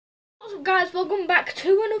What's up guys, welcome back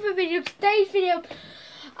to another video. Today's video,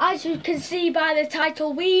 as you can see by the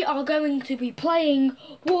title, we are going to be playing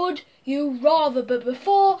Would You Rather. But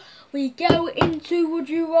before we go into Would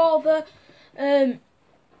You Rather, I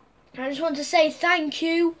just want to say thank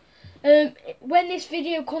you. When this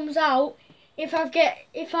video comes out, if I've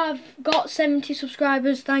got 70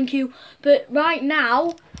 subscribers, thank you. But right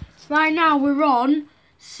now we're on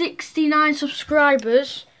 69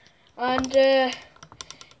 subscribers, and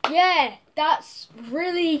yeah, that's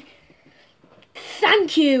really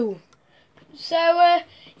thank you. So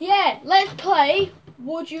yeah, let's play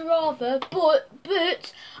Would You Rather,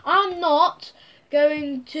 but I'm not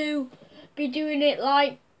going to be doing it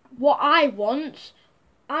like what I want.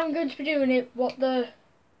 I'm going to be doing it what the...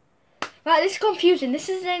 Right, this is confusing. This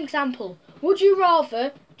is an example. Would you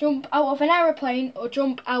rather jump out of an aeroplane or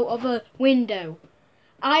jump out of a window?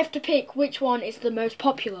 I have to pick which one is the most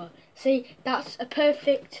popular. See, that's a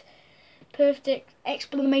perfect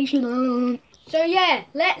explanation. So yeah,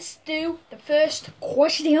 let's do the first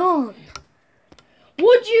question.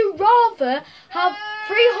 Would you rather have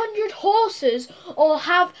 300 horses or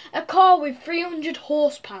have a car with 300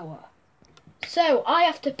 horsepower? So I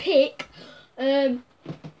have to pick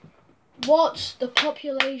what's the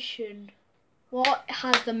population, what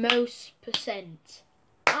has the most percent.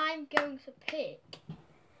 I'm going to pick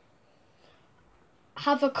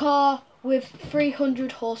have a car with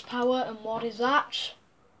 300 horsepower, and what is that?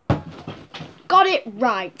 Got it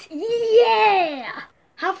right. Yeah!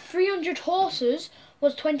 Have 300 horses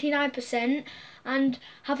was 29%, and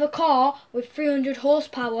have a car with 300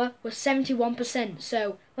 horsepower was 71%.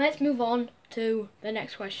 So let's move on to the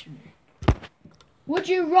next question. Would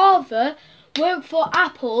you rather work for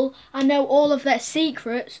Apple and know all of their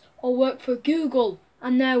secrets, or work for Google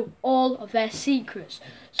and know all of their secrets?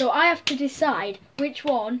 So I have to decide which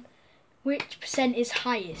percent is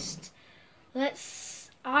highest.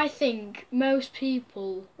 I think most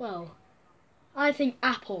people, well, I think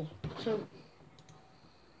Apple. So,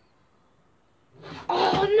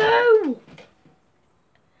 oh no!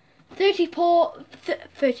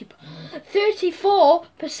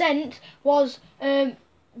 34% was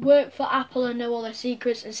work for Apple and know all their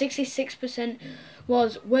secrets, and 66%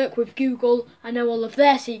 was work with Google and know all of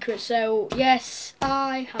their secrets. So yes,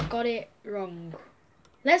 I have got it wrong.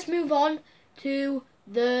 Let's move on to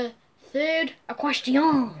the third question.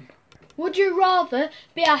 Would you rather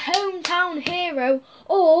be a hometown hero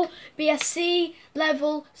or be a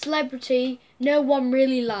C-level celebrity no one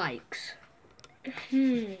really likes?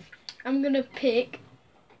 I'm gonna pick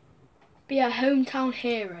be a hometown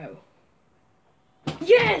hero.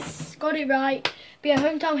 Yes! Got it right. Be a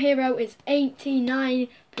hometown hero is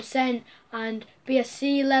 89%, and be a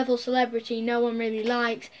C-level celebrity no one really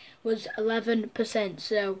likes was 11%.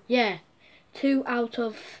 So yeah, 2 out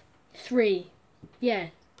of 3. Yeah.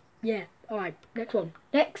 Alright, next one.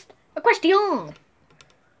 Next, a question.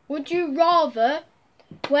 Would you rather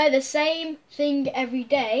wear the same thing every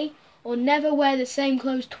day or never wear the same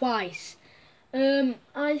clothes twice?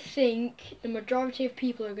 I think the majority of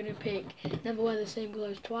people are going to pick never wear the same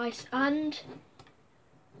clothes twice, and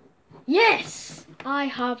yes, I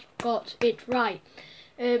have got it right.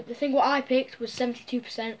 The thing what I picked was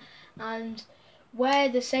 72%, and wear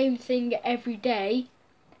the same thing every day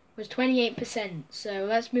was 28%. So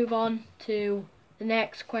let's move on to the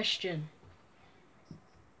next question.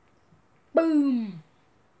 Boom!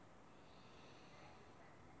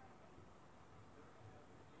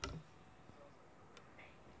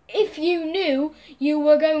 If you knew you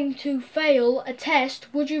were going to fail a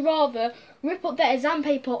test, would you rather rip up the exam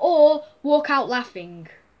paper or walk out laughing?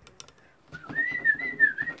 No,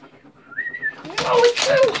 it's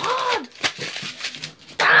too hard!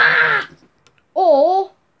 Ah!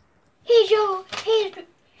 Or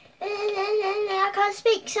I can't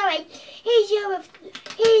speak, sorry. Here's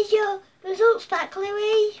your results back,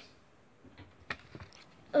 Louis.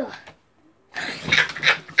 Ugh.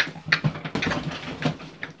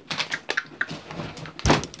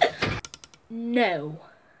 No.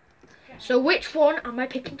 So which one am I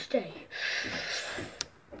picking today?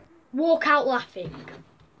 Walk out laughing.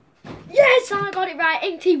 Yes, I got it right.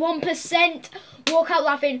 81% walk out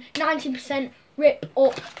laughing, 19% rip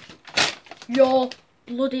up your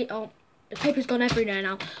bloody... Oh, the paper's gone everywhere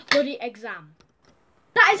now. Bloody exam.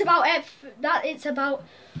 That is about it. That is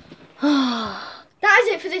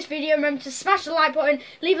it for this video. Remember to smash the like button,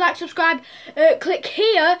 leave a like, subscribe, click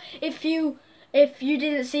here if you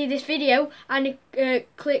didn't see this video, and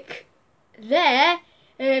click there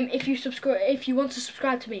if you want to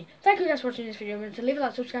subscribe to me. Thank you guys for watching this video. Remember to leave a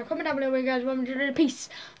like, subscribe, comment down below where you guys want me to do. Peace.